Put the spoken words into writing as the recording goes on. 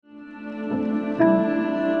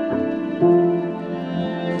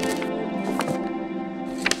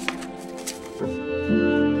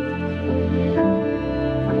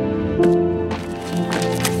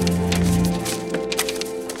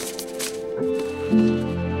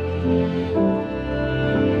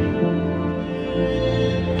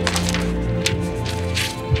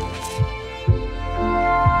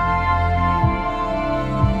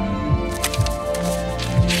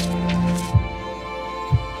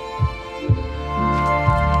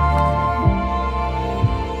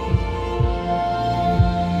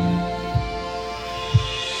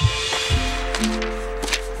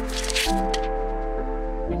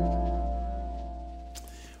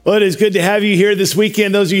Well, it is good to have you here this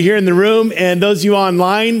weekend, those of you here in the room and those of you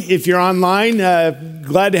online. If you're online,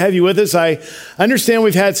 glad to have you with us. I understand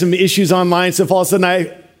we've had some issues online, so if all of a sudden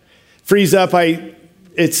I freeze up,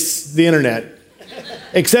 it's the internet.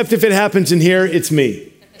 Except if it happens in here, it's me.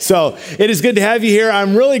 So it is good to have you here.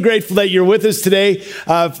 I'm really grateful that you're with us today,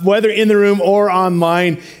 whether in the room or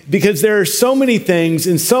online, because there are so many things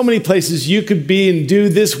in so many places you could be and do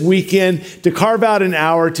this weekend to carve out an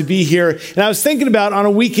hour to be here. And I was thinking about on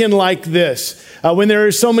a weekend like this, when there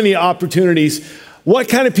are so many opportunities, what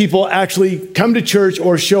kind of people actually come to church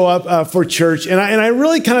or show up for church. And I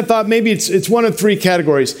really kind of thought maybe it's one of three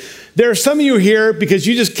categories. There are some of you here because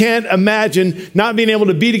you just can't imagine not being able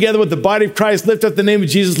to be together with the body of Christ, lift up the name of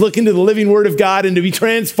Jesus, look into the living word of God, and to be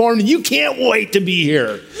transformed. You can't wait to be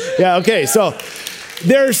here. Yeah, okay, so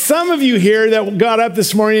there are some of you here that got up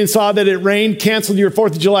this morning and saw that it rained, canceled your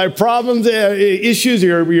 4th of July problems, issues,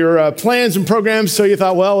 your plans and programs, so you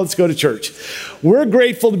thought, well, let's go to church. We're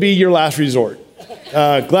grateful to be your last resort.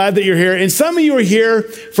 Glad that you're here. And some of you are here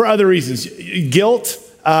for other reasons. Guilt.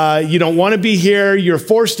 You don't want to be here. You're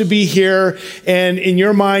forced to be here. And in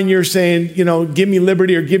your mind, you're saying, give me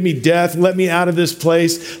liberty or give me death. Let me out of this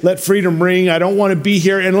place. Let freedom ring. I don't want to be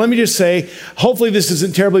here. And let me just say, hopefully this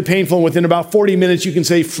isn't terribly painful. And within about 40 minutes, you can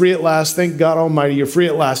say, free at last. Thank God Almighty, you're free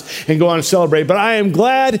at last, and go on and celebrate. But I am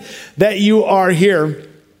glad that you are here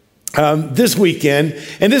this weekend.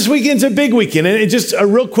 And this weekend's a big weekend. And just a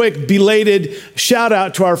real quick belated shout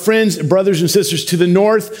out to our friends, brothers and sisters to the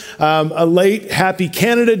north. A late happy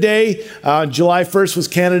Canada Day. July 1st was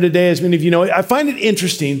Canada Day, as many of you know. I find it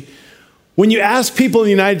interesting when you ask people in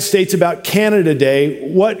the United States about Canada Day,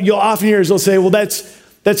 what you'll often hear is they'll say, well,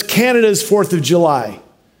 that's Canada's 4th of July.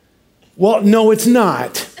 Well, no, it's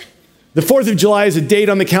not. The 4th of July is a date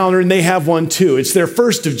on the calendar, and they have one too. It's their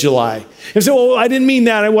 1st of July. And so, well, I didn't mean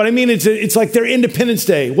that. What I mean is it's like their Independence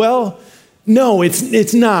Day. Well, no,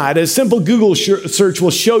 it's not. A simple Google search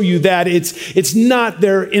will show you that it's not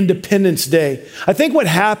their Independence Day. I think what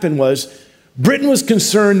happened was Britain was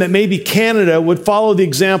concerned that maybe Canada would follow the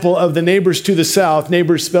example of the neighbors to the south,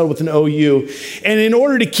 neighbors spelled with an O-U. And in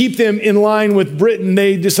order to keep them in line with Britain,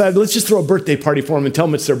 they decided, let's just throw a birthday party for them and tell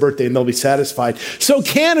them it's their birthday and they'll be satisfied. So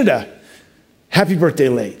Canada, happy birthday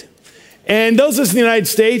late. And those of us in the United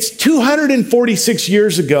States, 246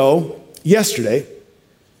 years ago, yesterday,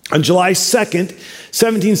 on July 2nd,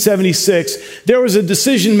 1776, there was a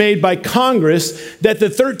decision made by Congress that the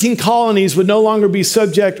 13 colonies would no longer be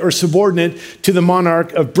subject or subordinate to the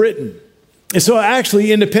monarch of Britain. And so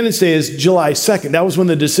actually, Independence Day is July 2nd. That was when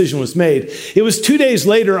the decision was made. It was 2 days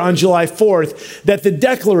later, on July 4th, that the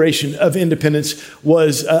Declaration of Independence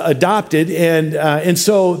was adopted, and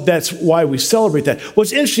so that's why we celebrate that.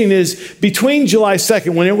 What's interesting is between July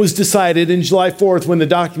 2nd, when it was decided, and July 4th, when the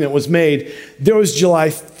document was made, there was July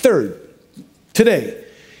 3rd, today.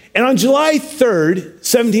 And on July 3rd,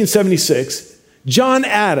 1776, John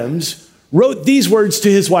Adams wrote these words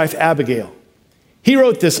to his wife, Abigail. He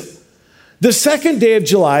wrote this: the second day of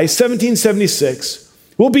July, 1776,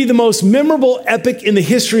 will be the most memorable epoch in the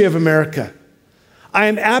history of America. I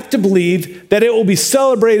am apt to believe that it will be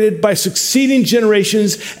celebrated by succeeding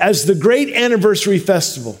generations as the great anniversary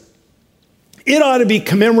festival. It ought to be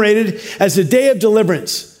commemorated as a day of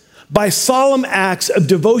deliverance by solemn acts of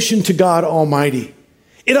devotion to God Almighty.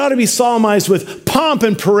 It ought to be solemnized with pomp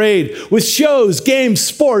and parade, with shows, games,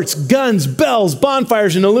 sports, guns, bells,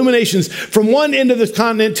 bonfires, and illuminations from one end of the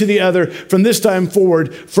continent to the other from this time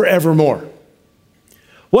forward forevermore.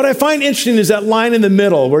 What I find interesting is that line in the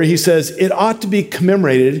middle where he says, it ought to be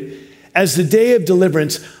commemorated as the day of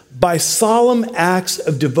deliverance by solemn acts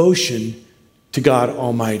of devotion to God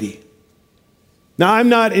Almighty. Now, I'm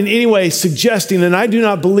not in any way suggesting, and I do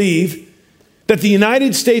not believe, that the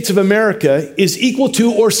United States of America is equal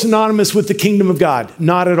to or synonymous with the kingdom of God.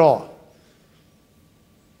 Not at all.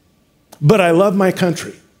 But I love my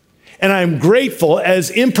country. And I'm grateful, as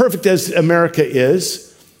imperfect as America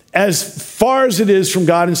is, as far as it is from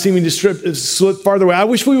God and seeming to slip farther away. I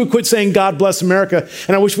wish we would quit saying God bless America,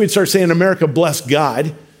 and I wish we'd start saying America bless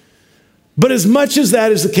God. But as much as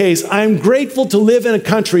that is the case, I'm grateful to live in a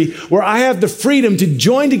country where I have the freedom to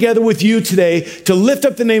join together with you today to lift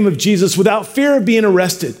up the name of Jesus without fear of being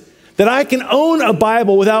arrested. That I can own a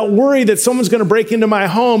Bible without worry that someone's going to break into my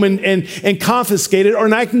home and confiscate it,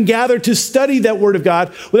 or I can gather to study that word of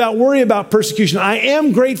God without worry about persecution. I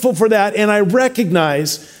am grateful for that, and I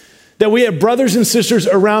recognize that we have brothers and sisters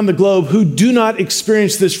around the globe who do not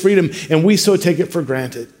experience this freedom, and we so take it for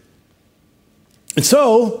granted. And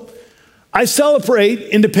so I celebrate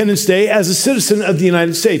Independence Day as a citizen of the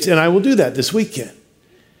United States, and I will do that this weekend.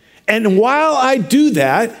 And while I do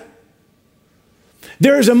that,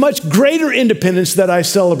 There is a much greater independence that I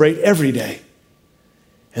celebrate every day.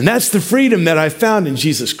 And that's the freedom that I found in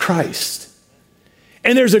Jesus Christ.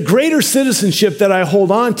 And there's a greater citizenship that I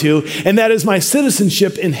hold on to, and that is my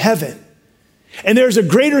citizenship in heaven. And there's a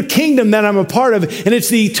greater kingdom that I'm a part of, and it's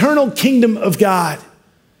the eternal kingdom of God.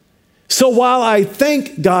 So while I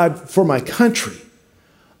thank God for my country,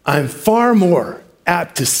 I'm far more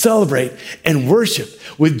apt to celebrate and worship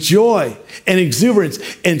with joy and exuberance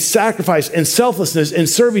and sacrifice and selflessness and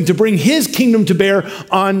serving to bring his kingdom to bear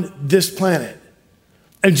on this planet.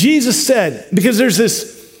 And Jesus said, because there's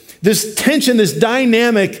this tension, this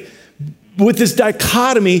dynamic with this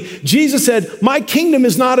dichotomy, Jesus said, my kingdom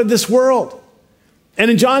is not of this world. And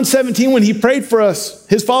in John 17, when he prayed for us,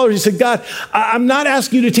 his followers, he said, God, I'm not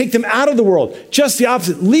asking you to take them out of the world, just the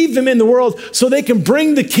opposite. Leave them in the world so they can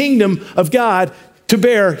bring the kingdom of God to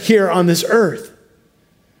bear here on this earth.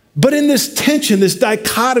 But in this tension, this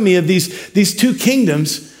dichotomy of these two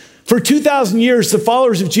kingdoms, for 2,000 years, the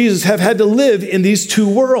followers of Jesus have had to live in these two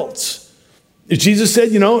worlds. Jesus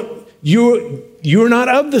said, you're not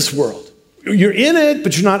of this world. You're in it,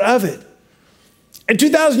 but you're not of it. And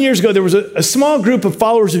 2,000 years ago, there was a small group of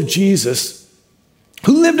followers of Jesus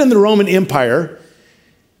who lived in the Roman Empire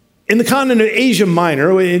in the continent of Asia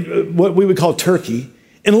Minor, what we would call Turkey,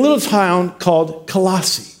 in a little town called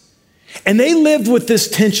Colossae. And they lived with this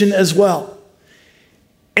tension as well.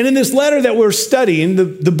 And in this letter that we're studying,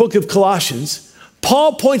 the book of Colossians,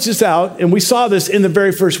 Paul points this out, and we saw this in the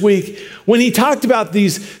very first week, when he talked about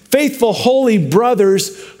these faithful, holy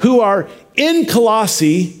brothers who are in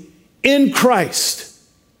Colossae in Christ.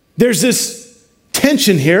 There's this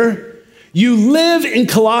tension here. You live in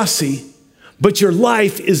Colossae, but your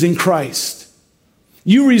life is in Christ.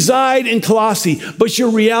 You reside in Colossae, but your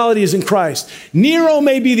reality is in Christ. Nero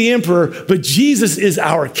may be the emperor, but Jesus is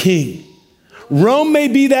our king. Rome may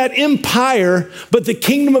be that empire, but the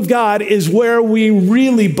kingdom of God is where we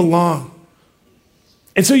really belong.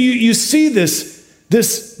 And so you see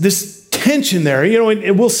this tension there,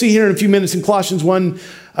 and we'll see here in a few minutes in Colossians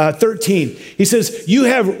 1:13. He says, you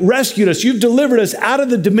have rescued us. You've delivered us out of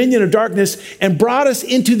the dominion of darkness and brought us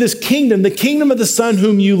into this kingdom, the kingdom of the Son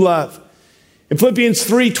whom you love. In Philippians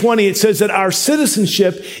 3:20, it says that our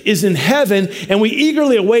citizenship is in heaven, and we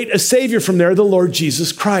eagerly await a Savior from there, the Lord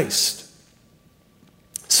Jesus Christ.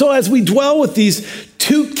 So as we dwell with these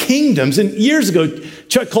two kingdoms, and years ago,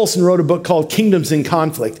 Chuck Colson wrote a book called Kingdoms in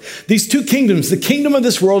Conflict. These two kingdoms, the kingdom of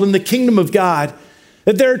this world and the kingdom of God,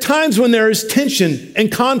 that there are times when there is tension and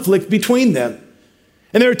conflict between them.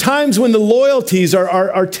 And there are times when the loyalties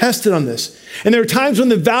are tested on this. And there are times when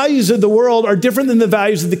the values of the world are different than the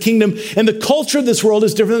values of the kingdom. And the culture of this world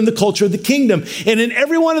is different than the culture of the kingdom. And in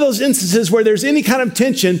every one of those instances where there's any kind of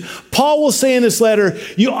tension, Paul will say in this letter,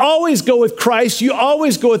 you always go with Christ. You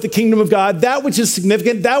always go with the kingdom of God, that which is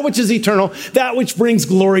significant, that which is eternal, that which brings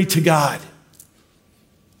glory to God.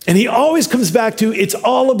 And he always comes back to, it's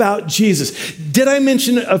all about Jesus. Did I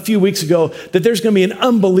mention a few weeks ago that there's going to be an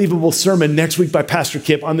unbelievable sermon next week by Pastor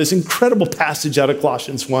Kip on this incredible passage out of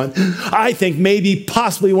Colossians 1? I think maybe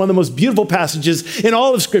possibly one of the most beautiful passages in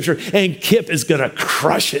all of Scripture. And Kip is going to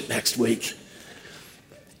crush it next week.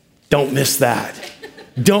 Don't miss that.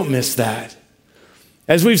 Don't miss that.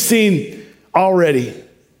 As we've seen already,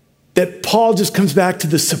 that Paul just comes back to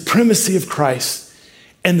the supremacy of Christ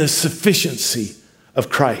and the sufficiency of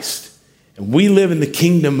Christ. And we live in the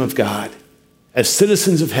kingdom of God as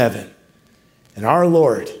citizens of heaven. And our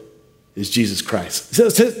Lord is Jesus Christ. So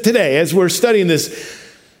today, as we're studying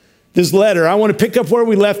this letter, I want to pick up where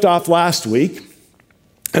we left off last week.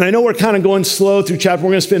 And I know we're kind of going slow through chapter.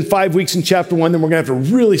 We're going to spend 5 weeks in chapter 1, then we're going to have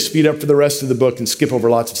to really speed up for the rest of the book and skip over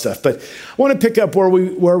lots of stuff. But I want to pick up where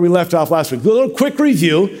we left off last week. A little quick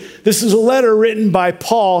review. This is a letter written by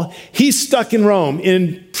Paul. He's stuck in Rome,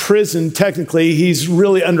 in prison, technically. He's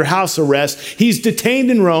really under house arrest. He's detained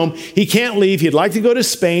in Rome. He can't leave. He'd like to go to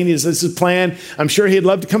Spain. This is his plan. I'm sure he'd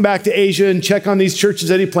love to come back to Asia and check on these churches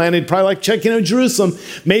that he planted. He'd probably like checking out Jerusalem,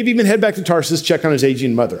 maybe even head back to Tarsus, check on his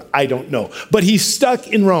aging mother. I don't know. But he's stuck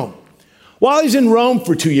in Rome. While he's in Rome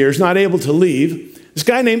for 2 years, not able to leave, this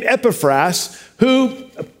guy named Epaphras, who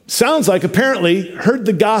sounds like apparently heard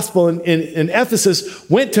the gospel in Ephesus,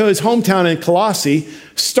 went to his hometown in Colossae,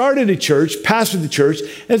 started a church, pastored the church,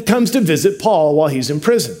 and comes to visit Paul while he's in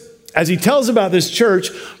prison. As he tells about this church,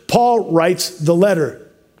 Paul writes the letter.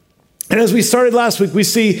 And as we started last week, we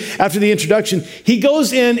see after the introduction, he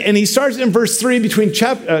goes in and he starts in verse 3, between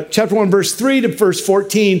chapter 1, verse 3 to verse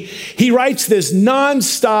 14. He writes this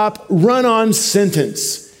nonstop run-on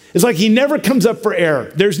sentence. It's like he never comes up for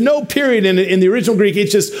air. There's no period in the original Greek.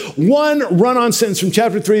 It's just one run-on sentence from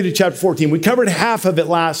chapter 3 to chapter 14. We covered half of it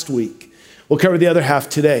last week. We'll cover the other half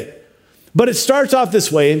today. But it starts off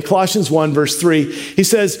this way in Colossians 1, verse 3. He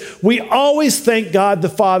says, we always thank God the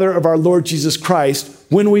Father of our Lord Jesus Christ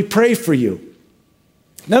when we pray for you.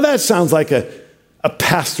 Now that sounds like a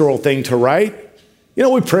pastoral thing to write.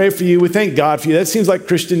 We pray for you, we thank God for you. That seems like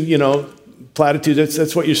Christian, platitude.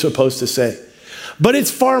 That's what you're supposed to say. But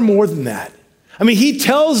it's far more than that. He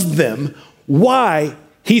tells them why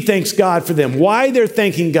he thanks God for them, why they're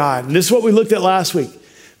thanking God. And this is what we looked at last week.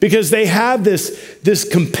 Because they have this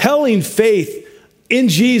compelling faith in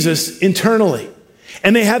Jesus internally.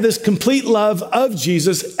 And they have this complete love of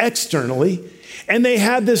Jesus externally. And they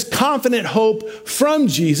have this confident hope from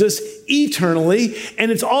Jesus eternally.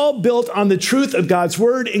 And it's all built on the truth of God's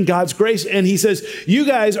word and God's grace. And he says, you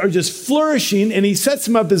guys are just flourishing. And he sets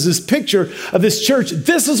them up as this picture of this church.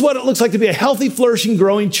 This is what it looks like to be a healthy, flourishing,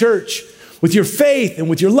 growing church. With your faith and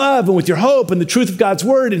with your love and with your hope and the truth of God's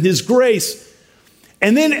word and his grace.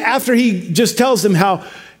 And then after he just tells them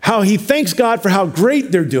how he thanks God for how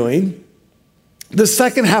great they're doing, the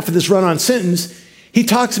second half of this run-on sentence, he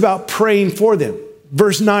talks about praying for them.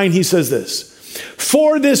 Verse 9, he says this,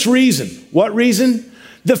 for this reason. What reason?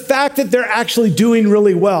 The fact that they're actually doing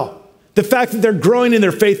really well. The fact that they're growing in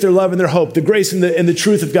their faith, their love, and their hope, the grace and the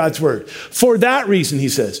truth of God's word. For that reason, he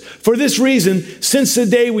says, for this reason, since the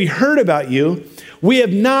day we heard about you, we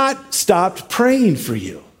have not stopped praying for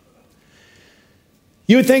you.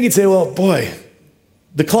 You would think he'd say, well, boy,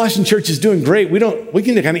 the Colossian church is doing great. We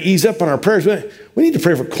can kind of ease up on our prayers. We need to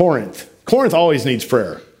pray for Corinth. Corinth always needs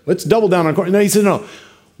prayer. Let's double down on Corinth. No, he said, no,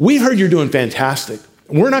 we've heard you're doing fantastic.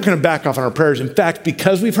 We're not going to back off on our prayers. In fact,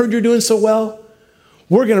 because we've heard you're doing so well,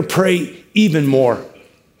 we're going to pray even more.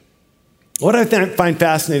 What I find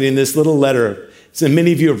fascinating in this little letter, so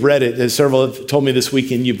many of you have read it, as several have told me this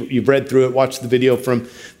weekend, you've read through it, watched the video from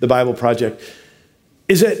the Bible Project,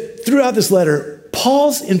 is that throughout this letter,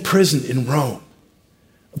 Paul's in prison in Rome.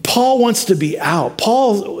 Paul wants to be out.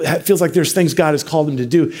 Paul feels like there's things God has called him to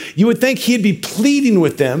do. You would think he'd be pleading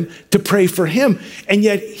with them to pray for him, and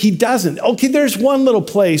yet he doesn't. Okay, there's one little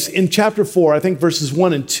place in chapter 4, I think verses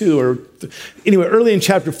 1 and 2, or anyway, early in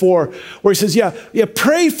chapter 4, where he says, yeah,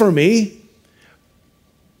 pray for me.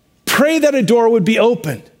 Pray that a door would be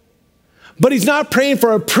opened. But he's not praying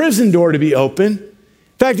for a prison door to be open.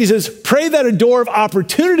 In fact, he says, pray that a door of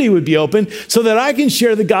opportunity would be open so that I can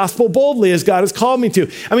share the gospel boldly as God has called me to.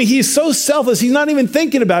 He's so selfless. He's not even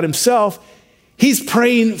thinking about himself. He's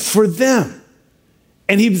praying for them.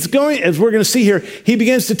 And he's going, as we're going to see here, he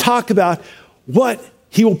begins to talk about what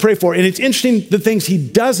he will pray for. And it's interesting, the things he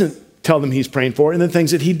doesn't tell them he's praying for and the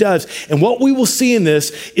things that he does. And what we will see in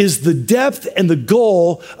this is the depth and the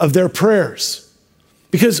goal of their prayers.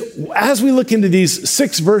 Because as we look into these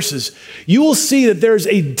 6 verses, you will see that there's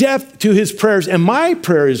a depth to his prayers. And my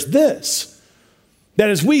prayer is this, that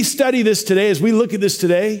as we study this today, as we look at this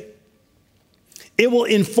today, it will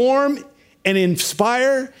inform and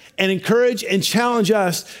inspire and encourage and challenge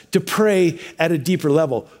us to pray at a deeper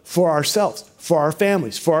level for ourselves, for our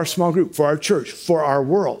families, for our small group, for our church, for our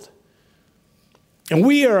world. And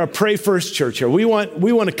we are a pray first church here. We want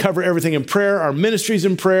to cover everything in prayer. Our ministries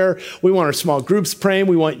in prayer. We want our small groups praying.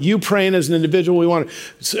 We want you praying as an individual. We want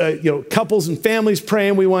couples and families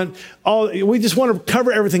praying. We just want to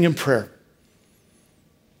cover everything in prayer.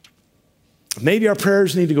 Maybe our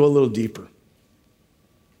prayers need to go a little deeper.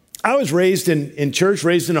 I was raised in church,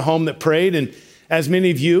 raised in a home that prayed, and as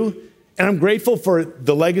many of you, and I'm grateful for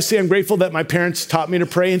the legacy. I'm grateful that my parents taught me to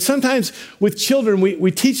pray. And sometimes with children,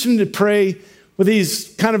 we teach them to pray with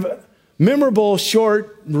these kind of memorable,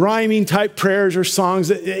 short, rhyming type prayers or songs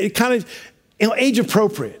that it kind of, age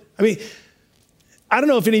appropriate. I don't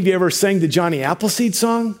know if any of you ever sang the Johnny Appleseed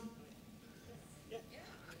song.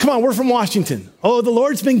 Come on, we're from Washington. Oh, the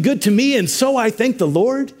Lord's been good to me, and so I thank the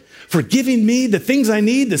Lord for giving me the things I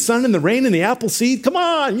need, the sun and the rain and the apple seed. Come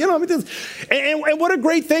on, and what a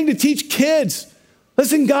great thing to teach kids.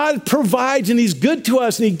 Listen, God provides, and he's good to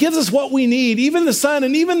us, and he gives us what we need, even the sun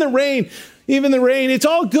and even the rain. It's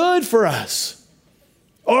all good for us.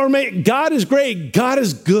 Or God is great. God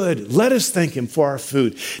is good. Let us thank him for our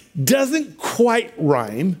food. Doesn't quite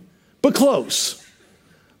rhyme, but close.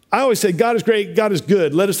 I always say God is great. God is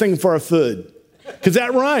good. Let us thank him for our food, because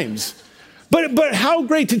that rhymes. But how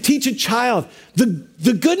great to teach a child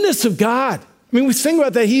the goodness of God. We sing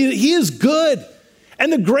about that. He is good.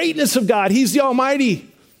 And the greatness of God. He's the Almighty.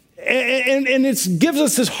 And it gives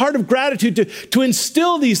us this heart of gratitude to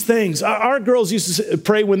instill these things. Our girls used to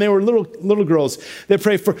pray when they were little girls. They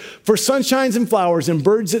pray for sunshines and flowers and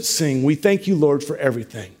birds that sing. We thank you, Lord, for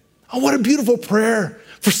everything. Oh, what a beautiful prayer.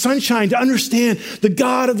 for sunshine to understand the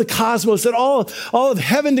God of the cosmos, that all of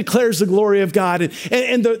heaven declares the glory of God,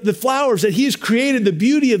 and the flowers that he has created, the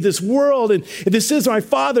beauty of this world, and this is my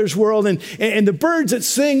Father's world, and the birds that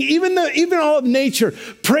sing, even all of nature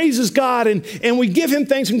praises God, and we give him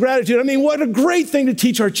thanks and gratitude. I mean, what a great thing to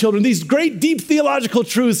teach our children, these great deep theological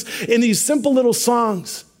truths in these simple little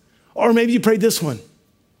songs. Or maybe you prayed this one.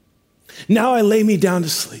 Now I lay me down to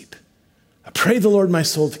sleep. I pray the Lord my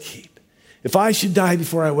soul to keep. If I should die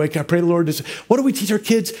before I wake, I pray the Lord to... What do we teach our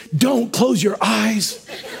kids? Don't close your eyes.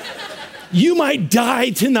 You might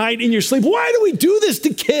die tonight in your sleep. Why do we do this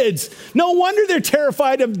to kids? No wonder they're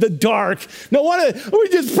terrified of the dark. No wonder we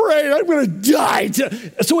just pray, I'm going to die.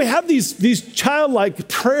 So we have these childlike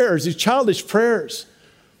prayers, these childish prayers.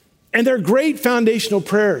 And they're great foundational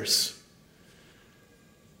prayers.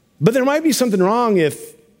 But there might be something wrong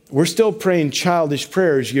if we're still praying childish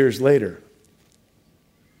prayers years later.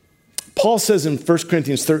 Paul says in 1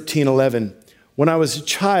 Corinthians 13:11, when I was a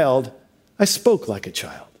child, I spoke like a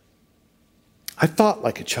child. I thought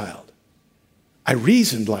like a child. I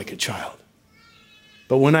reasoned like a child.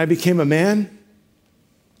 But when I became a man,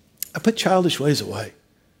 I put childish ways away.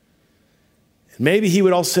 And maybe he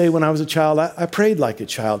would also say when I was a child, I prayed like a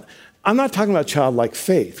child. I'm not talking about childlike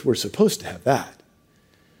faith. We're supposed to have that.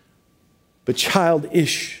 But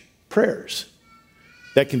childish prayers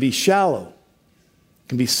that can be shallow,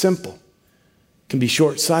 can be simple, can be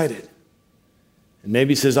short-sighted. And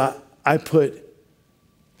maybe he says, I put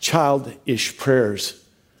childish prayers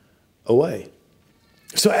away.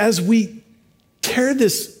 So as we tear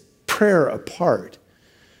this prayer apart,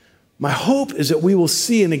 my hope is that we will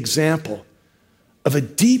see an example of a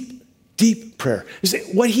deep, deep prayer.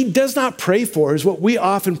 What he does not pray for is what we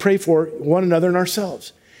often pray for one another and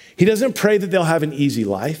ourselves. He doesn't pray that they'll have an easy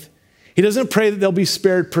life. He doesn't pray that they'll be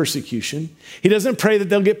spared persecution. He doesn't pray that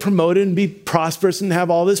they'll get promoted and be prosperous and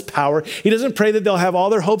have all this power. He doesn't pray that they'll have all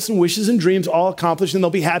their hopes and wishes and dreams all accomplished and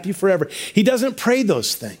they'll be happy forever. He doesn't pray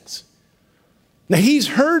those things. Now, he's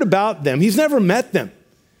heard about them. He's never met them.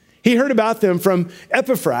 He heard about them from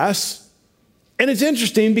Epaphras. And it's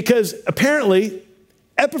interesting because apparently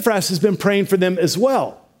Epaphras has been praying for them as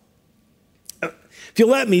well. If you'll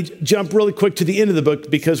let me jump really quick to the end of the book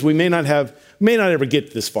because we may not ever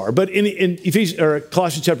get this far. But in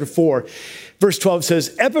Colossians chapter 4, verse 12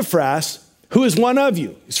 says, Epaphras, who is one of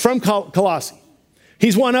you, he's from Colossae.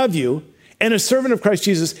 He's one of you and a servant of Christ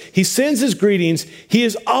Jesus. He sends his greetings. He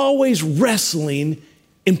is always wrestling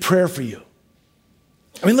in prayer for you.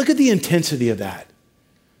 I mean, look at the intensity of that.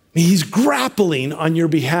 I mean, he's grappling on your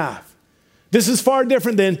behalf. This is far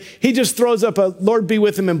different than he just throws up a Lord be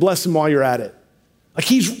with him and bless him while you're at it. Like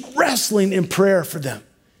he's wrestling in prayer for them.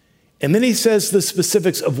 And then he says the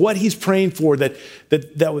specifics of what he's praying for that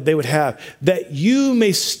they would have. That you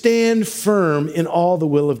may stand firm in all the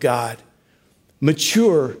will of God,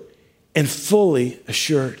 mature and fully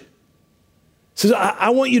assured. He says,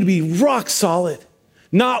 I want you to be rock solid,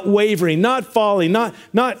 not wavering, not falling,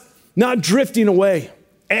 not drifting away,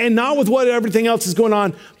 and not with what everything else is going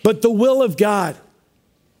on, but the will of God.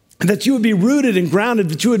 And that you would be rooted and grounded,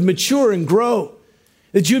 that you would mature and grow.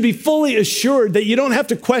 That you'd be fully assured that you don't have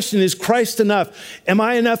to question, is Christ enough? Am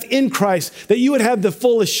I enough in Christ? That you would have the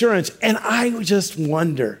full assurance. And I just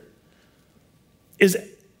wonder,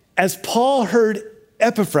 as Paul heard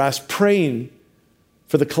Epaphras praying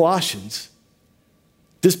for the Colossians,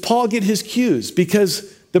 does Paul get his cues?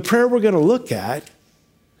 Because the prayer we're going to look at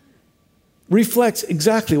reflects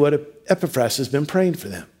exactly what Epaphras has been praying for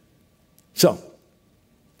them. So,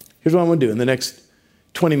 here's what I'm going to do in the next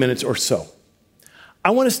 20 minutes or so. I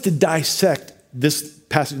want us to dissect this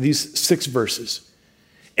passage, these 6 verses.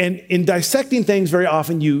 And in dissecting things, very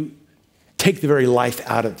often you take the very life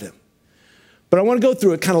out of them. But I want to go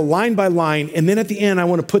through it kind of line by line, and then at the end, I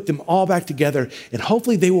want to put them all back together, and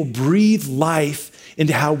hopefully they will breathe life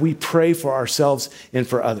into how we pray for ourselves and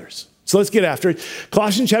for others. So let's get after it.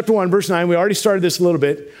 Colossians chapter 1, verse 9, we already started this a little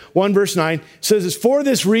bit. 1 verse 9 says, it's for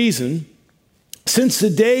this reason, since the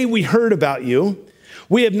day we heard about you,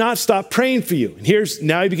 we have not stopped praying for you. And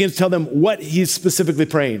now he begins to tell them what he's specifically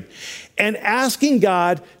praying. And asking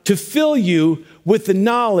God to fill you with the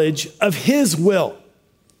knowledge of his will.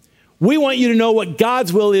 We want you to know what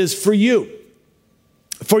God's will is for you,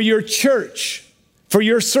 for your church, for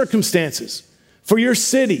your circumstances, for your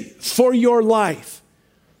city, for your life.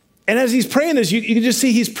 And as he's praying this, you can just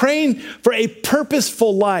see he's praying for a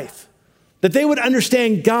purposeful life, that they would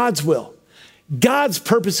understand God's will, God's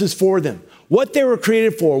purposes for them, what they were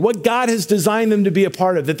created for, what God has designed them to be a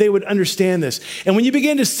part of, that they would understand this. And when you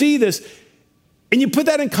begin to see this, and you put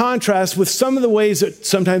that in contrast with some of the ways that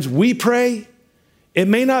sometimes we pray, it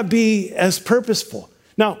may not be as purposeful.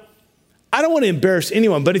 Now, I don't want to embarrass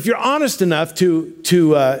anyone, but if you're honest enough to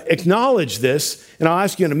acknowledge this, and I'll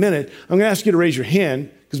ask you in a minute, I'm going to ask you to raise your hand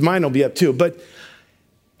because mine will be up too. But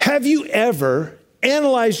have you ever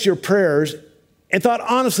analyzed your prayers and thought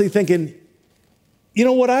honestly thinking, you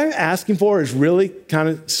know, what I'm asking for is really kind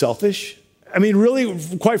of selfish? I mean, really,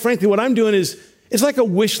 quite frankly, what I'm doing is it's like a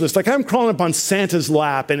wish list. Like I'm crawling up on Santa's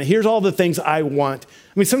lap and here's all the things I want.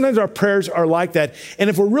 I mean, sometimes our prayers are like that. And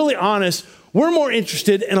if we're really honest, we're more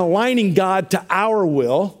interested in aligning God to our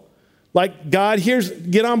will. Like, God,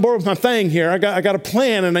 get on board with my thing here. I got a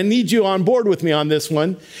plan and I need you on board with me on this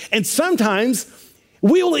one. And sometimes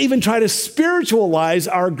we will even try to spiritualize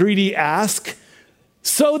our greedy ask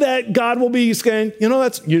so that God will be saying, you know,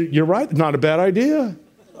 you're right, not a bad idea.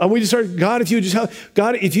 We just start, God, if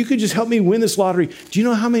you could just help me win this lottery. Do you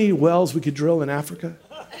know how many wells we could drill in Africa?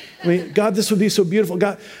 I mean, God, this would be so beautiful.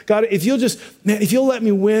 God, if you'll let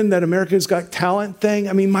me win that America's Got Talent thing,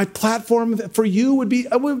 I mean, my platform for you would be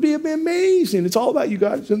amazing. It's all about you,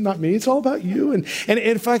 God, not me. It's all about you. And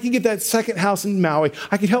if I could get that second house in Maui,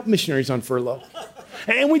 I could help missionaries on furlough.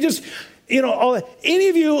 And we just, you know, any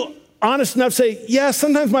of you honest enough say, yeah,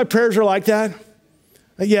 sometimes my prayers are like that.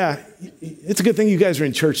 Yeah, it's a good thing you guys are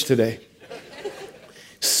in church today.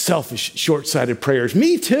 Selfish, short-sighted prayers.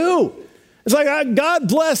 Me too. It's like, God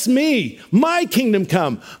bless me, my kingdom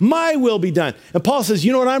come, my will be done. And Paul says,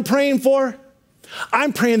 you know what I'm praying for?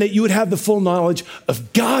 I'm praying that you would have the full knowledge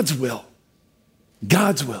of God's will.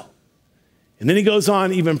 God's will. And then he goes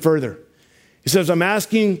on even further. He says, I'm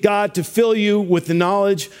asking God to fill you with the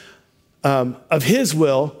knowledge of his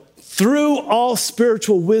will through all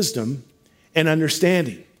spiritual wisdom and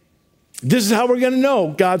understanding. This is how we're going to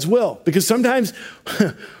know God's will, because sometimes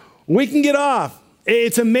we can get off.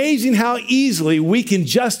 It's amazing how easily we can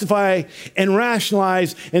justify and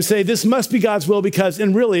rationalize and say, this must be God's will because,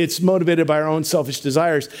 and really it's motivated by our own selfish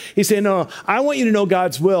desires. He's saying, no, I want you to know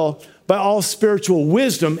God's will by all spiritual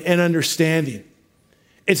wisdom and understanding.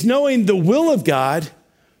 It's knowing the will of God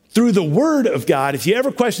through the word of God. If you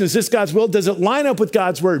ever question, is this God's will? Does it line up with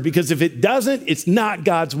God's word? Because if it doesn't, it's not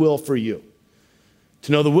God's will for you.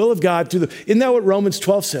 To know the will of God isn't that what Romans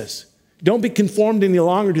 12 says? Don't be conformed any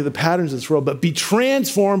longer to the patterns of this world, but be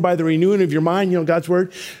transformed by the renewing of your mind, you know, God's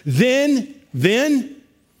word. Then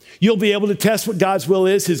you'll be able to test what God's will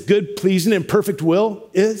is, his good, pleasing, and perfect will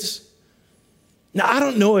is. Now, I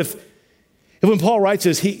don't know if when Paul writes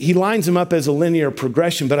this, he lines them up as a linear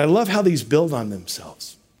progression, but I love how these build on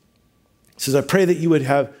themselves. He says, I pray that you would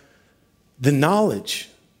have the knowledge,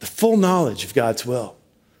 the full knowledge of God's will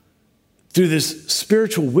through this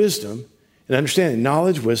spiritual wisdom and understanding,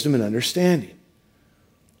 knowledge, wisdom, and understanding.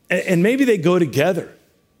 And maybe they go together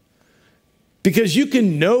because you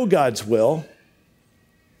can know God's will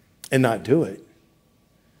and not do it.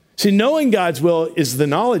 See, knowing God's will is the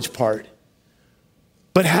knowledge part,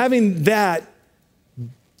 but having that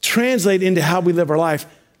translate into how we live our life,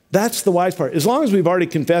 that's the wise part. As long as we've already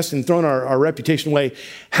confessed and thrown our reputation away,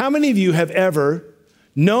 how many of you have ever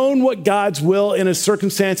known what God's will in a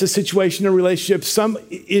circumstance, a situation, a relationship, some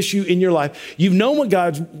issue in your life? You've known what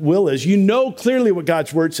God's will is. You know clearly what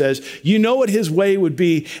God's word says. You know what his way would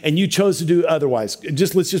be, and you chose to do otherwise.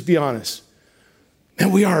 Let's just be honest.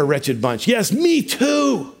 And we are a wretched bunch. Yes, me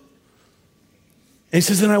too. And he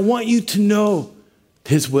says, and I want you to know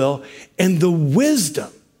his will and the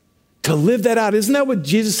wisdom to live that out. Isn't that what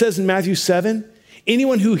Jesus says in Matthew 7?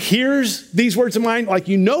 Anyone who hears these words of mine, like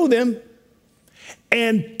you know them,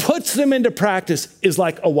 and puts them into practice is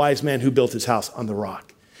like a wise man who built his house on the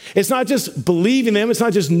rock. It's not just believing them. It's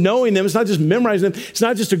not just knowing them. It's not just memorizing them. It's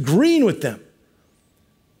not just agreeing with them.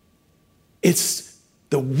 It's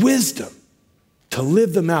the wisdom to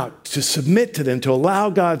live them out, to submit to them, to allow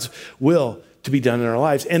God's will to be done in our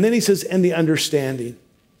lives. And then he says, and the understanding.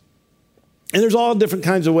 And there's all different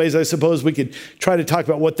kinds of ways, I suppose, we could try to talk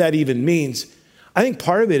about what that even means. I think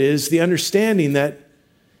part of it is the understanding that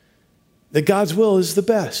God's will is the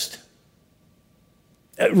best.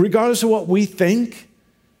 Regardless of what we think,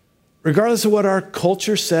 regardless of what our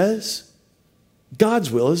culture says,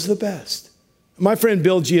 God's will is the best. My friend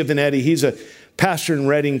Bill Giovanetti, he's a pastor in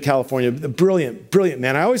Redding, California, a brilliant, brilliant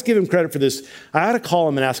man. I always give him credit for this. I had to call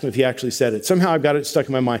him and ask him if he actually said it. Somehow I've got it stuck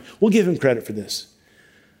in my mind. We'll give him credit for this.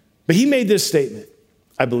 But he made this statement,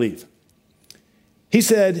 I believe. He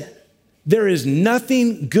said, there is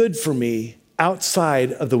nothing good for me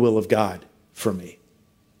outside of the will of God for me.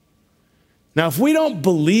 Now, if we don't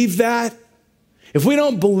believe that, if we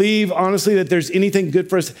don't believe, honestly, that there's anything good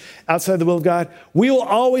for us outside the will of God, we will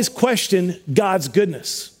always question God's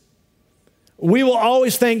goodness. we will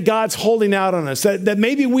always think God's holding out on us, that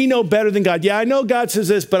maybe we know better than God. Yeah, I know God says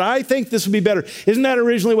this, but I think this would be better. Isn't that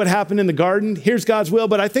originally what happened in the garden? Here's God's will,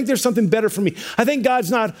 but I think there's something better for me. I think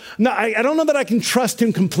God's I don't know that I can trust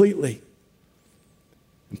him completely.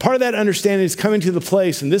 And part of that understanding is coming to the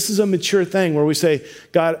place, and this is a mature thing, where we say,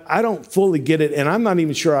 God, I don't fully get it, and I'm not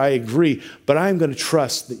even sure I agree, but I'm going to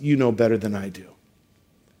trust that you know better than I do.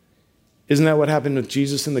 Isn't that what happened with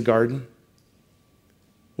Jesus in the garden?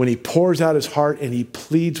 When he pours out his heart and he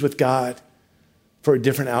pleads with God for a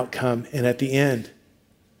different outcome, and at the end,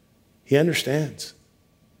 he understands.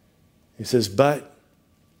 He says, but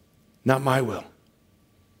not my will,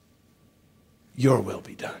 your will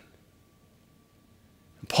be done.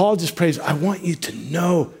 And Paul just prays, I want you to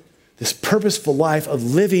know this purposeful life of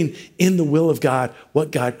living in the will of God, what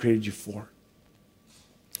God created you for.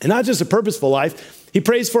 And not just a purposeful life, he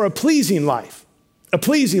prays for a pleasing life, a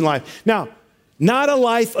pleasing life. Now, not a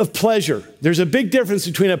life of pleasure. There's a big difference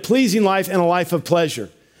between a pleasing life and a life of pleasure.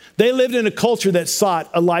 They lived in a culture that sought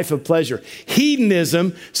a life of pleasure.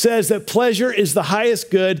 Hedonism says that pleasure is the highest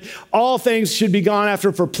good. All things should be gone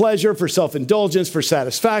after for pleasure, for self-indulgence, for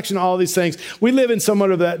satisfaction, all these things. We live in somewhat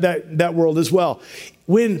of that world as well.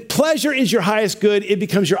 When pleasure is your highest good, it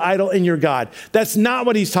becomes your idol and your God. That's not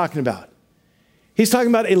what he's talking about. He's talking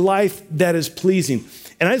about a life that is pleasing.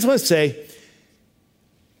 And I just want to say,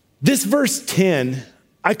 this verse 10,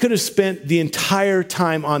 I could have spent the entire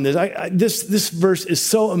time on this. This verse is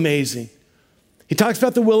so amazing. He talks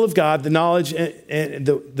about the will of God, the knowledge and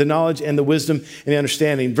the knowledge and the wisdom and the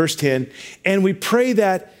understanding. Verse 10, and we pray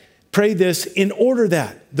this in order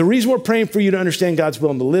that the reason we're praying for you to understand God's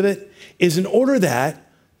will and to live it is in order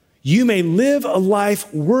that you may live a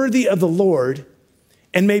life worthy of the Lord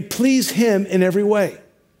and may please him in every way.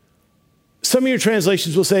 Some of your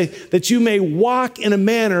translations will say that you may walk in a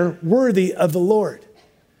manner worthy of the Lord.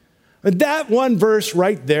 But that one verse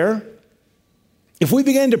right there, if we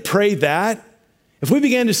began to pray that, if we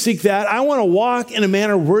began to seek that, I want to walk in a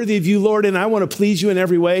manner worthy of you, Lord, and I want to please you in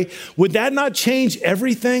every way, would that not change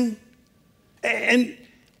everything? And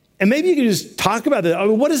maybe you could just talk about that. I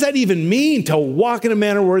mean, what does that even mean, to walk in a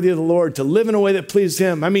manner worthy of the Lord, to live in a way that pleases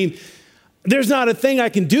him? I mean, there's not a thing I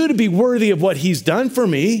can do to be worthy of what he's done for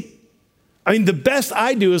me. I mean, the best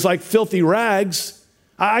I do is like filthy rags.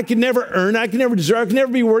 I could never earn, I could never deserve, I could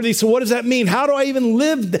never be worthy. So what does that mean? How do I even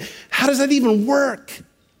live? How does that even work?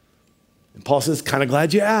 And Paul says, kind of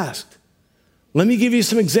glad you asked. Let me give you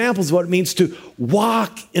some examples of what it means to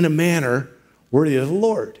walk in a manner worthy of the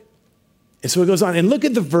Lord. And so it goes on. And look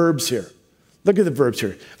at the verbs here. Look at the verbs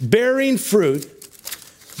here. Bearing fruit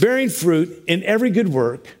in every good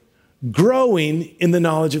work, growing in the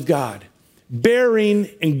knowledge of God. Bearing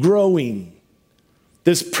and growing.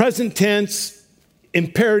 This present tense,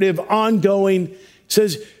 imperative, ongoing,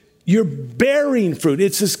 says you're bearing fruit.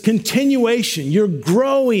 It's this continuation. You're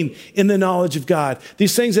growing in the knowledge of God.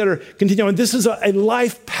 These things that are continuing. This is a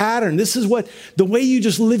life pattern. This is the way you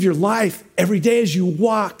just live your life every day as you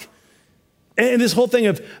walk. And this whole thing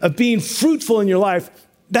of being fruitful in your life,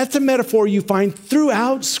 that's a metaphor you find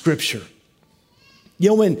throughout Scripture. You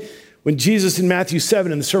know, when Jesus in Matthew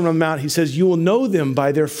 7 in the Sermon on the Mount, he says, you will know them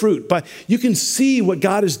by their fruit. But you can see what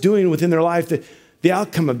God is doing within their life, the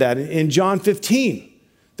outcome of that. In John 15,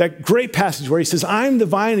 that great passage where he says, I'm the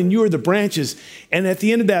vine and you are the branches. And at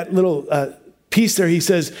the end of that little piece there, he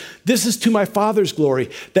says, this is to my Father's glory,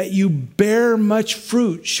 that you bear much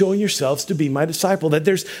fruit, showing yourselves to be my disciple. That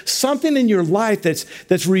there's something in your life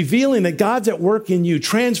that's revealing that God's at work in you,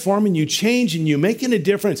 transforming you, changing you, making a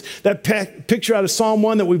difference. That picture out of Psalm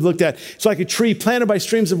 1 that we've looked at, it's like a tree planted by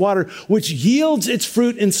streams of water, which yields its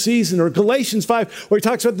fruit in season. Or Galatians 5, where he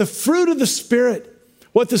talks about the fruit of the Spirit.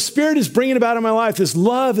 What the Spirit is bringing about in my life, this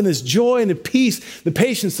love and this joy and the peace, the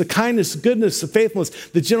patience, the kindness, the goodness, the faithfulness,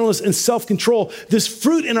 the gentleness, and self-control, this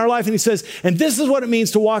fruit in our life. And he says, and this is what it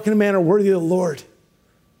means to walk in a manner worthy of the Lord.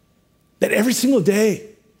 That every single day,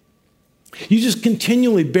 you just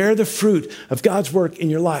continually bear the fruit of God's work in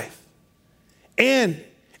your life. And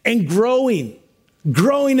growing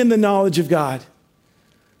in the knowledge of God.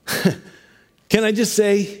 Can I just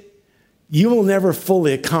say, you will never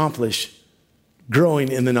fully accomplish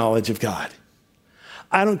growing in the knowledge of God.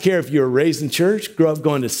 I don't care if you were raised in church, grew up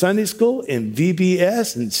going to Sunday school and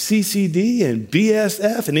VBS and CCD and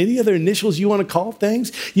BSF and any other initials you want to call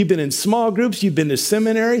things. You've been in small groups, you've been to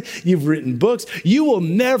seminary, you've written books. You will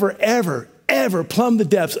never, ever, ever plumb the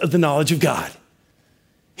depths of the knowledge of God.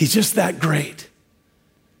 He's just that great.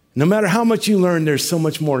 No matter how much you learn, there's so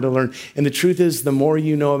much more to learn. And the truth is, the more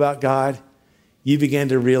you know about God, you begin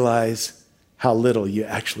to realize how little you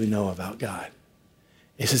actually know about God.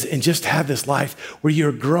 He says, and just have this life where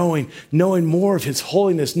you're growing, knowing more of his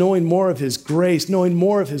holiness, knowing more of his grace, knowing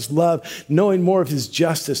more of his love, knowing more of his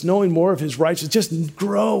justice, knowing more of his righteousness, just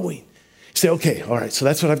growing. You say, okay, all right, so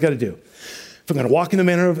that's what I've got to do. If I'm going to walk in the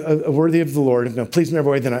manner of worthy of the Lord, I'm going to please him in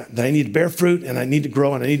every way, then I need to bear fruit, and I need to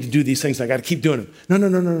grow, and I need to do these things, and I got to keep doing them.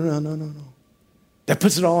 No. That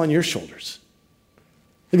puts it all on your shoulders.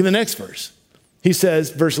 Look at the next verse. He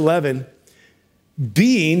says, verse 11,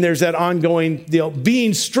 there's that ongoing deal,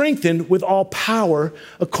 being strengthened with all power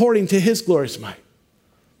according to his glorious might.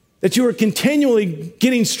 That you are continually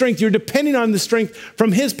getting strength. You're depending on the strength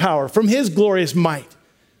from his power, from his glorious might.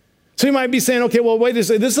 So you might be saying, okay, well, wait a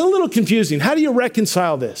second. This is a little confusing. How do you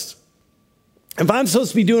reconcile this? If I'm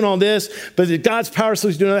supposed to be doing all this, but God's power is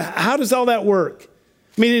supposed to be doing that, how does all that work?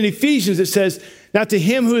 I mean, in Ephesians, it says, now to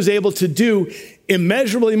him who is able to do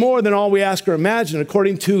immeasurably more than all we ask or imagine,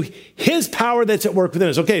 according to his power that's at work within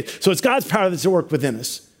us. Okay, so it's God's power that's at work within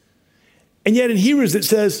us. And yet in Hebrews, it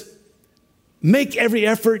says, make every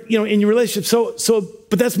effort, in your relationship.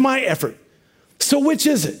 But that's my effort. So which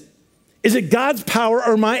is it? Is it God's power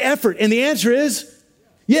or my effort? And the answer is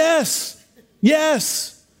yes.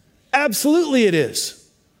 Yes. Absolutely it is.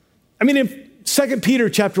 I mean, in 2 Peter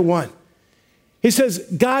chapter 1, he says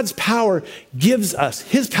God's power gives us,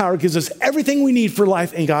 his power gives us everything we need for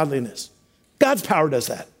life and godliness. God's power does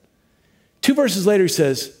that. 2 verses later, he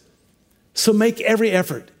says, so make every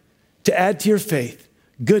effort to add to your faith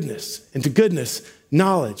goodness, and to goodness,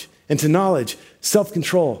 knowledge, and to knowledge,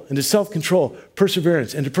 self-control, and to self-control,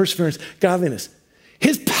 perseverance, and to perseverance, godliness.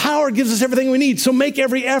 His power gives us everything we need, so make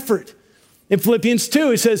every effort. In Philippians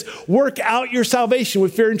 2, he says, work out your salvation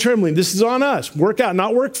with fear and trembling. This is on us. Work out,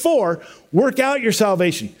 not work for. Work out your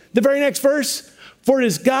salvation. The very next verse, for it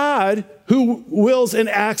is God who wills and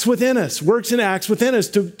acts within us, works and acts within us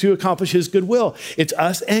to accomplish his good will. It's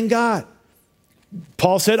us and God.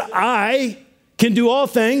 Paul said, I can do all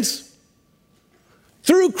things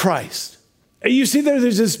through Christ. You see,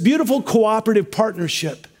 there's this beautiful cooperative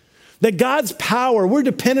partnership that God's power, we're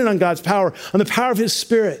dependent on God's power, on the power of his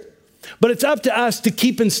Spirit. But it's up to us to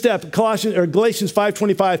keep in step. Galatians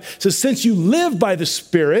 5:25 says, since you live by the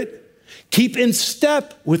Spirit, keep in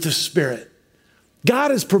step with the Spirit. God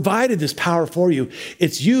has provided this power for you.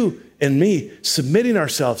 It's you and me submitting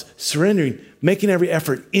ourselves, surrendering, making every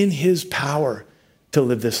effort in his power to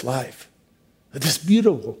live this life. This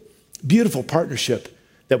beautiful, beautiful partnership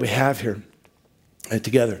that we have here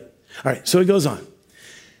together. All right, so he goes on.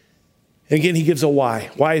 And again, he gives a why.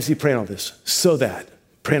 Why is he praying all this?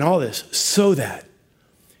 Praying all this so that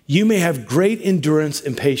you may have great endurance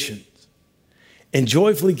and patience and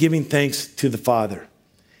joyfully giving thanks to the Father.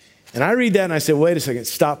 And I read that and I say, wait a second,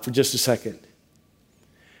 stop for just a second.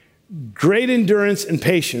 Great endurance and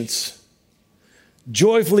patience,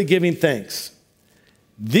 joyfully giving thanks.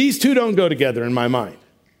 These two don't go together in my mind.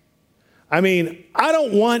 I mean, I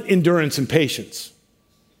don't want endurance and patience.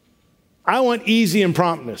 I want easy and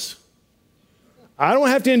promptness. I don't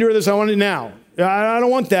have to endure this, I want it now. I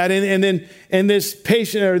don't want that. And this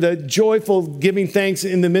patient or the joyful giving thanks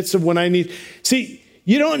in the midst of when I need. See,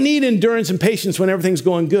 you don't need endurance and patience when everything's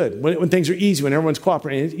going good, when things are easy, when everyone's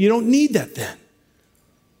cooperating. You don't need that then.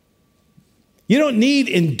 You don't need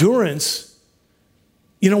endurance.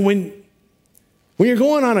 When you're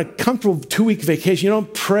going on a comfortable 2-week vacation, you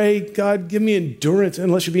don't pray, God, give me endurance,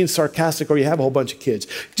 unless you're being sarcastic or you have a whole bunch of kids.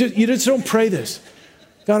 You just don't pray this.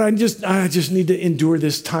 God, I just need to endure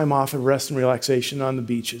this time off and rest and relaxation on the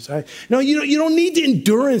beaches. No, you don't need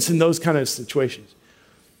endurance in those kind of situations.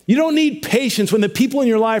 You don't need patience when the people in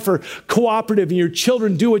your life are cooperative and your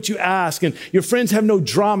children do what you ask and your friends have no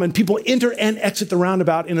drama and people enter and exit the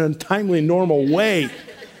roundabout in a timely and normal way.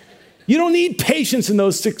 You don't need patience in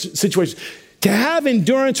those situations. To have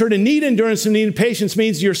endurance or to need endurance and need patience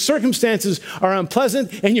means your circumstances are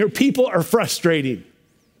unpleasant and your people are frustrating.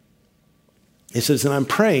 He says, and I'm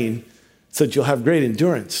praying so that you'll have great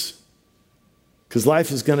endurance because life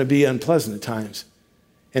is going to be unpleasant at times,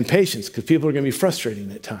 and patience because people are going to be frustrating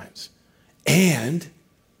at times, and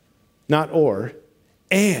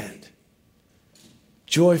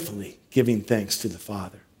joyfully giving thanks to the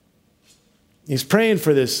Father. He's praying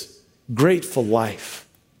for this grateful life,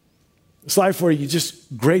 this life where you're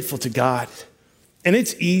just grateful to God, and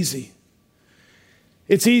it's easy.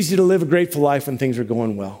 It's easy to live a grateful life when things are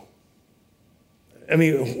going well. I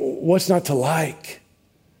mean, what's not to like?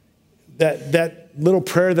 That little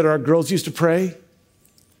prayer that our girls used to pray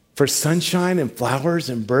for sunshine and flowers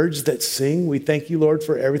and birds that sing. We thank you, Lord,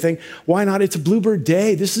 for everything. Why not? It's a bluebird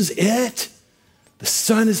day. This is it. The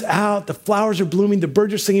sun is out. The flowers are blooming. The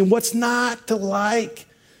birds are singing. What's not to like?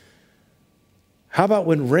 How about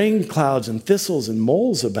when rain clouds and thistles and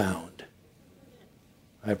moles abound?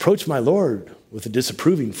 I approach my Lord with a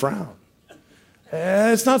disapproving frown.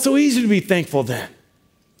 It's not so easy to be thankful then.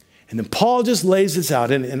 And then Paul just lays this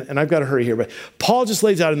out, and I've got to hurry here, but Paul just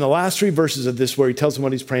lays out in the last 3 verses of this where he tells them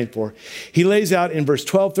what he's praying for. He lays out in verse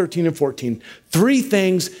 12, 13, and 14, 3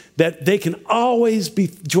 things that they can always be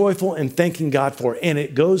joyful and thanking God for, and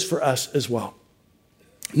it goes for us as well.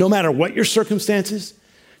 No matter what your circumstances,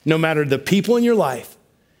 no matter the people in your life,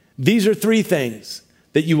 these are 3 things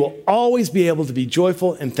that you will always be able to be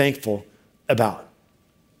joyful and thankful about.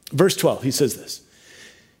 Verse 12, he says this.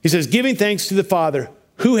 He says, giving thanks to the Father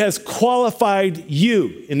who has qualified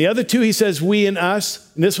you. In the other 2, he says we and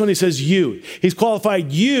us. In this one, he says you. He's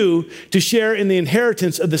qualified you to share in the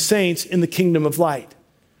inheritance of the saints in the kingdom of light.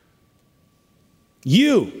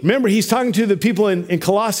 You. Remember, he's talking to the people in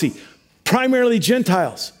Colossae, primarily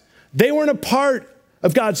Gentiles. They weren't a part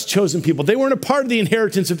of God's chosen people. They weren't a part of the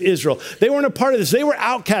inheritance of Israel. They weren't a part of this. They were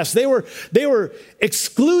outcasts. They were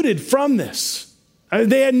excluded from this.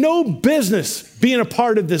 They had no business being a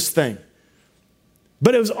part of this thing.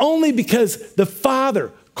 But it was only because the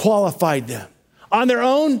Father qualified them. On their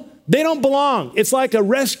own, they don't belong. It's like a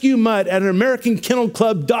rescue mutt at an American Kennel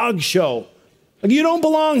Club dog show. Like, you don't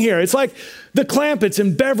belong here. It's like the Clampetts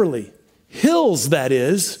in Beverly Hills, that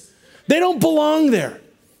is. They don't belong there.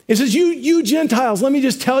 It says, you Gentiles, let me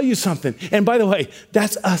just tell you something. And by the way,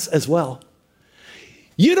 that's us as well.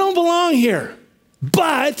 You don't belong here,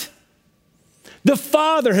 but the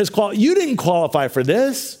Father has qualified. You didn't qualify for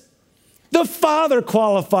this. The Father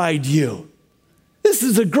qualified you. This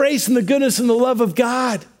is the grace and the goodness and the love of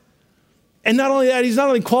God. And not only that, he's not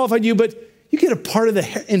only qualified you, but you get a part of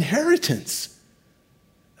the inheritance.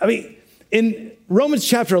 I mean, in Romans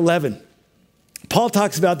chapter 11, Paul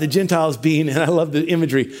talks about the Gentiles being, and I love the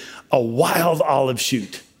imagery, a wild olive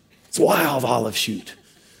shoot. It's a wild olive shoot.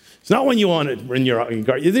 It's not one you want in your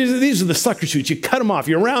garden. These are the sucker shoots. You cut them off.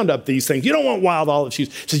 You round up these things. You don't want wild olive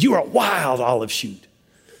shoots. It says you are a wild olive shoot.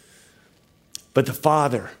 But the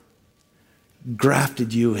Father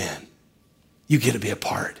grafted you in. You get to be a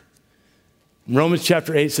part. Romans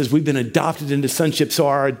chapter 8 says we've been adopted into sonship, so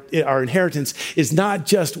our inheritance is not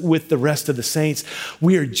just with the rest of the saints.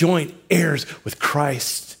 We are joint heirs with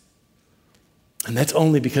Christ. And that's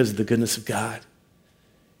only because of the goodness of God.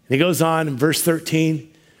 And he goes on in verse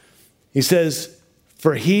 13. He says,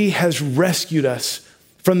 for he has rescued us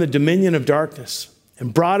from the dominion of darkness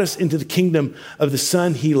and brought us into the kingdom of the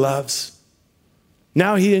Son he loves.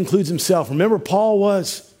 Now he includes himself. Remember, Paul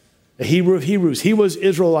was a Hebrew of Hebrews. He was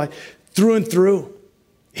Israelite through and through.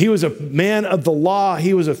 He was a man of the law.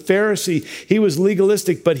 He was a Pharisee. He was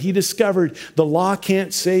legalistic, but he discovered the law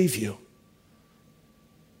can't save you.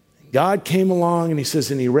 God came along and he says,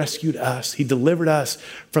 and he rescued us. He delivered us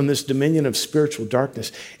from this dominion of spiritual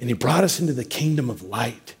darkness, and he brought us into the kingdom of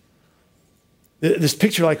light. This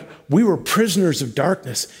picture, like we were prisoners of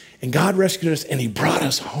darkness, and God rescued us and he brought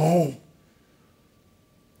us home.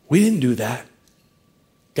 We didn't do that.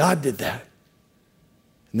 God did that.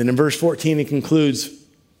 And then in verse 14, he concludes,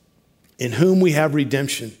 in whom we have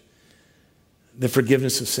redemption, the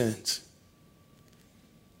forgiveness of sins.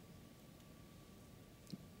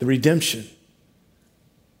 The redemption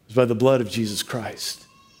is by the blood of Jesus Christ,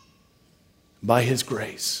 by his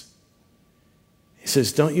grace. He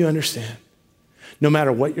says, don't you understand? No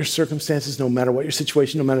matter what your circumstances, no matter what your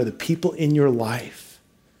situation, no matter the people in your life,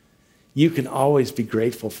 you can always be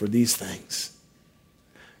grateful for these things.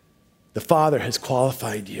 The Father has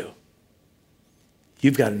qualified you.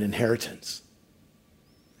 You've got an inheritance.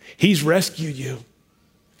 He's rescued you.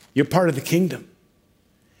 You're part of the kingdom.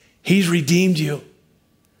 He's redeemed you.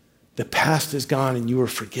 The past is gone and you are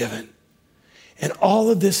forgiven. And all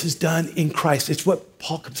of this is done in Christ. It's what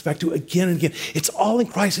Paul comes back to again and again. It's all in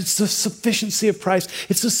Christ. It's the sufficiency of Christ.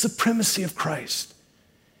 It's the supremacy of Christ.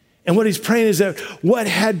 And what he's praying is that what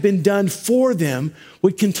had been done for them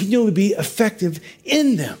would continually be effective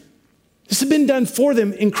in them. This had been done for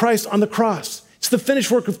them in Christ on the cross. It's the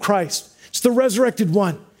finished work of Christ. It's the resurrected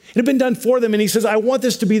one. It had been done for them. And he says, I want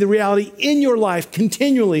this to be the reality in your life,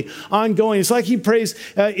 continually ongoing. It's like he prays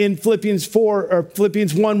in Philippians 4 or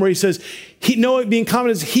Philippians 1, where he says, being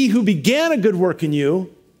confident is he who began a good work in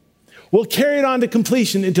you will carry it on to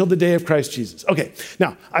completion until the day of Christ Jesus. Okay,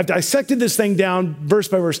 now I've dissected this thing down verse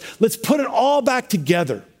by verse. Let's put it all back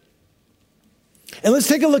together. And let's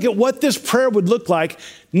take a look at what this prayer would look like,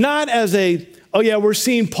 not as we're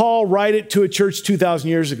seeing Paul write it to a church 2,000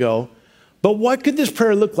 years ago, but what could this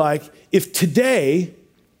prayer look like if today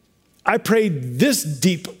I prayed this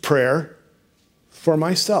deep prayer for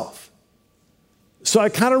myself? So I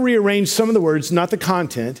kind of rearranged some of the words, not the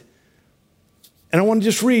content. And I want to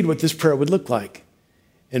just read what this prayer would look like.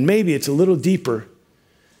 And maybe it's a little deeper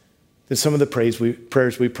than some of the prayers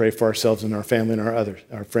we pray for ourselves and our family and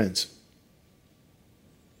our friends.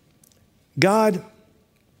 God,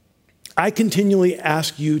 I continually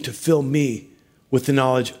ask you to fill me with the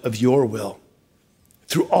knowledge of your will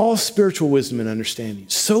through all spiritual wisdom and understanding,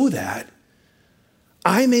 so that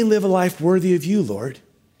I may live a life worthy of you, Lord,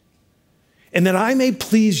 and that I may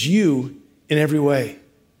please you in every way,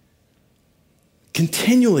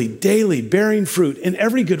 continually, daily bearing fruit in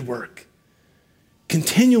every good work,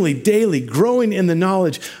 continually, daily growing in the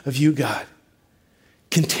knowledge of you, God,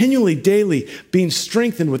 continually, daily being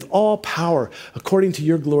strengthened with all power according to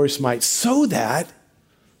your glorious might, so that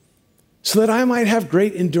I might have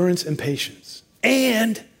great endurance and patience,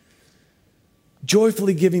 and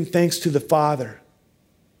joyfully giving thanks to the Father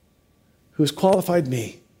who has qualified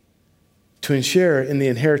me to share in the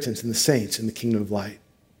inheritance in the saints in the kingdom of light.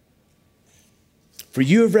 For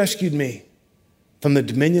you have rescued me from the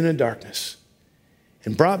dominion of darkness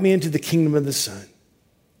and brought me into the kingdom of the Son,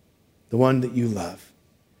 the one that you love,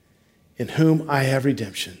 in whom I have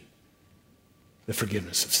redemption, the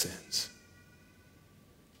forgiveness of sins.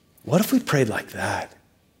 What if we prayed like that?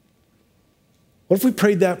 What if we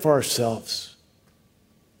prayed that for ourselves?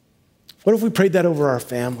 What if we prayed that over our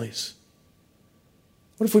families?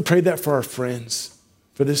 What if we prayed that for our friends,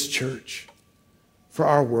 for this church, for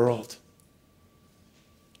our world?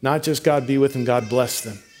 Not just God be with them, God bless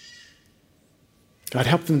them. God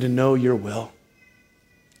help them to know your will,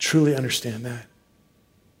 truly understand that.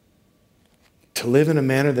 To live in a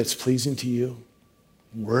manner that's pleasing to you,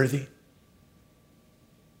 worthy,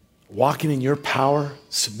 walking in your power,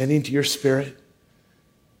 submitting to your Spirit,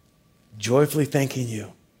 joyfully thanking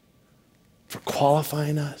you for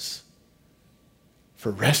qualifying us,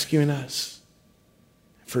 for rescuing us,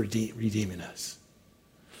 for redeeming us.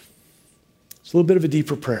 It's a little bit of a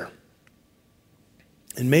deeper prayer.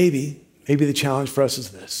 And maybe the challenge for us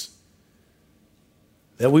is this,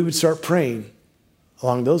 that we would start praying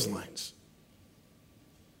along those lines,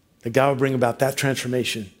 that God would bring about that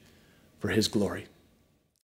transformation for his glory.